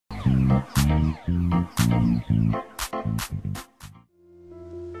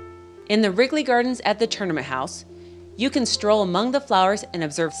In the Wrigley Gardens at the Tournament House, you can stroll among the flowers and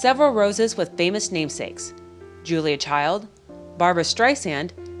observe several roses with famous namesakes: Julia Child, Barbra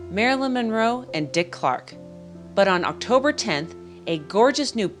Streisand, Marilyn Monroe, and Dick Clark. But on October 10th, a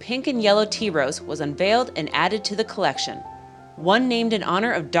gorgeous new pink and yellow tea rose was unveiled and added to the collection, one named in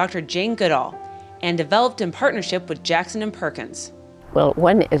honor of Dr. Jane Goodall and developed in partnership with Jackson & Perkins. Well,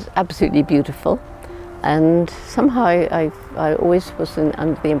 one is absolutely beautiful, and somehow I always was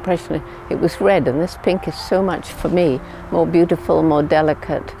under the impression it was red, and this pink is so much, for me, more beautiful, more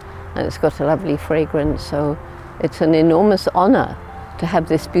delicate, and it's got a lovely fragrance, so it's an enormous honor to have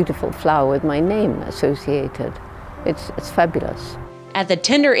this beautiful flower with my name associated. It's fabulous. At the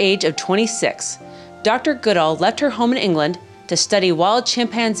tender age of 26, Dr. Goodall left her home in England to study wild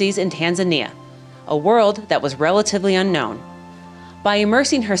chimpanzees in Tanzania, a world that was relatively unknown. By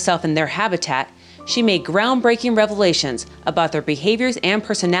immersing herself in their habitat, she made groundbreaking revelations about their behaviors and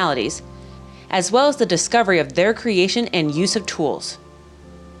personalities, as well as the discovery of their creation and use of tools.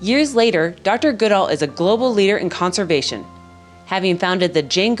 Years later, Dr. Goodall is a global leader in conservation, having founded the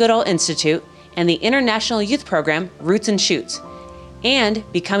Jane Goodall Institute and the international youth program Roots and Shoots, and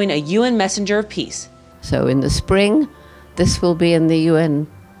becoming a UN Messenger of Peace. So in the spring, this will be in the UN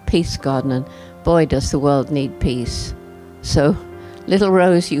Peace Garden, and boy, does the world need peace. So, little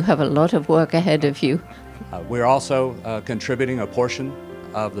Rose, you have a lot of work ahead of you. We're also contributing a portion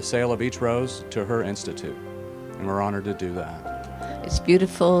of the sale of each rose to her institute, and we're honored to do that. It's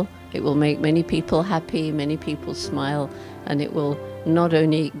beautiful, it will make many people happy, many people smile, and it will not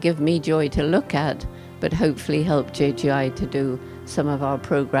only give me joy to look at, but hopefully help JGI to do some of our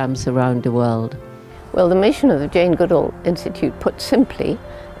programs around the world. Well, the mission of the Jane Goodall Institute, put simply,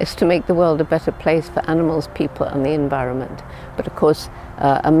 is to make the world a better place for animals, people and the environment. But of course,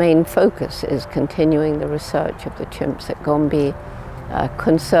 a main focus is continuing the research of the chimps at Gombe,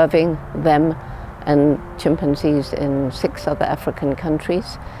 conserving them and chimpanzees in 6 other African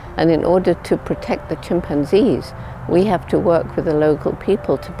countries. And in order to protect the chimpanzees, we have to work with the local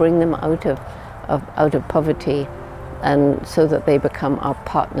people to bring them out of poverty, and so that they become our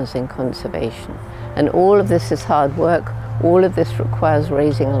partners in conservation. And all of this is hard work. All of this requires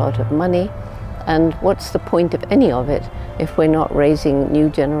raising a lot of money. And what's the point of any of it if we're not raising new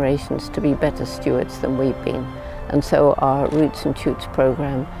generations to be better stewards than we've been? And so our Roots and Shoots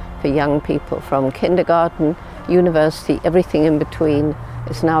program for young people from kindergarten, university, everything in between,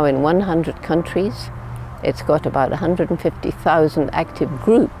 is now in 100 countries. It's got about 150,000 active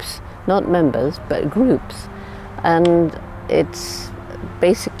groups, not members, but groups. And it's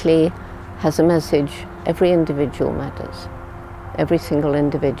basically has a message: every individual matters. Every single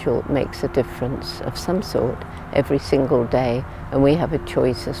individual makes a difference of some sort every single day, and we have a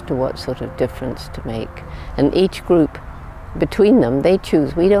choice as to what sort of difference to make. And each group, between them, they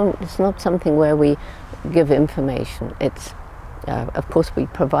choose. It's not something where we give information. It's, of course, we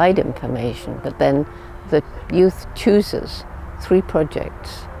provide information, but then the youth chooses 3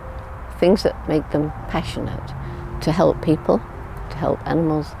 projects, things that make them passionate, to help people, to help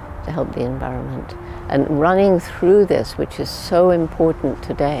animals, to help the environment. And running through this, which is so important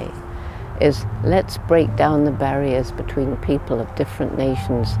today, is let's break down the barriers between people of different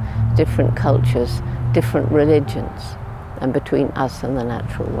nations, different cultures, different religions, and between us and the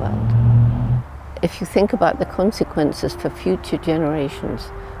natural world. If you think about the consequences for future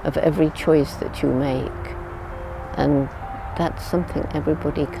generations of every choice that you make, and that's something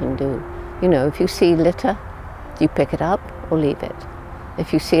everybody can do. You know, if you see litter, do you pick it up or leave it?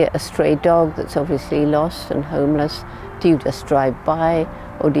 If you see a stray dog that's obviously lost and homeless, do you just drive by,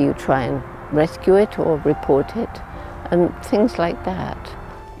 or do you try and rescue it or report it? And things like that.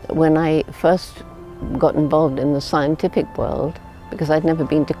 When I first got involved in the scientific world, because I'd never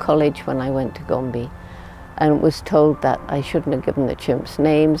been to college when I went to Gombe, and was told that I shouldn't have given the chimps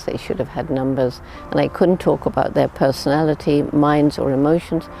names, they should have had numbers, and I couldn't talk about their personality, minds or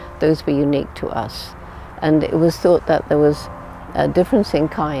emotions. Those were unique to us. And it was thought that there was a difference in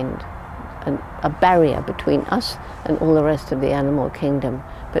kind, and a barrier between us and all the rest of the animal kingdom.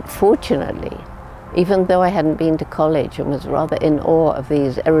 But fortunately, even though I hadn't been to college and was rather in awe of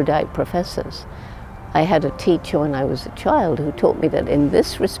these erudite professors, I had a teacher when I was a child who taught me that in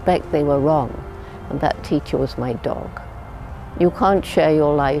this respect they were wrong, and that teacher was my dog. You can't share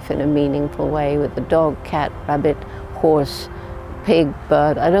your life in a meaningful way with a dog, cat, rabbit, horse, pig,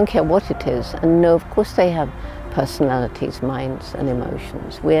 bird, I don't care what it is. And no, of course they have personalities, minds and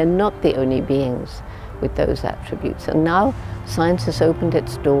emotions. We are not the only beings with those attributes. And now science has opened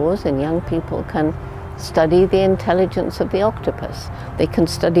its doors and young people can study the intelligence of the octopus. They can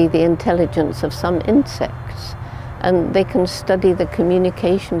study the intelligence of some insects. And they can study the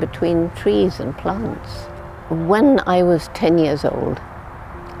communication between trees and plants. When I was 10 years old,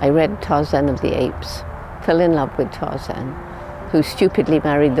 I read Tarzan of the Apes, fell in love with Tarzan, who stupidly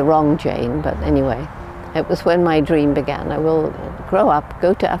married the wrong Jane, but anyway, it was when my dream began. I will grow up,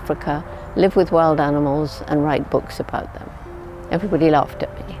 go to Africa, live with wild animals, and write books about them. Everybody laughed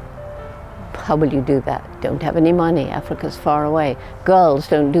at me. How will you do that? Don't have any money, Africa's far away. Girls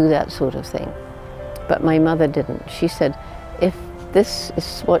don't do that sort of thing. But my mother didn't. She said, if this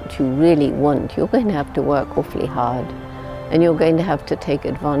is what you really want, you're going to have to work awfully hard, and you're going to have to take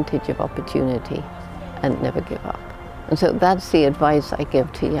advantage of opportunity and never give up. And so that's the advice I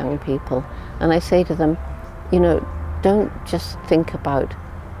give to young people. And I say to them, you know, don't just think about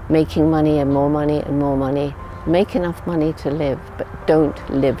making money and more money and more money. Make enough money to live, but don't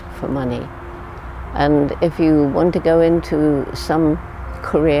live for money. And if you want to go into some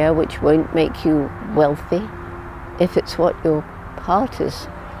career which won't make you wealthy, if it's what your heart is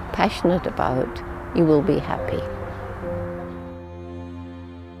passionate about, you will be happy.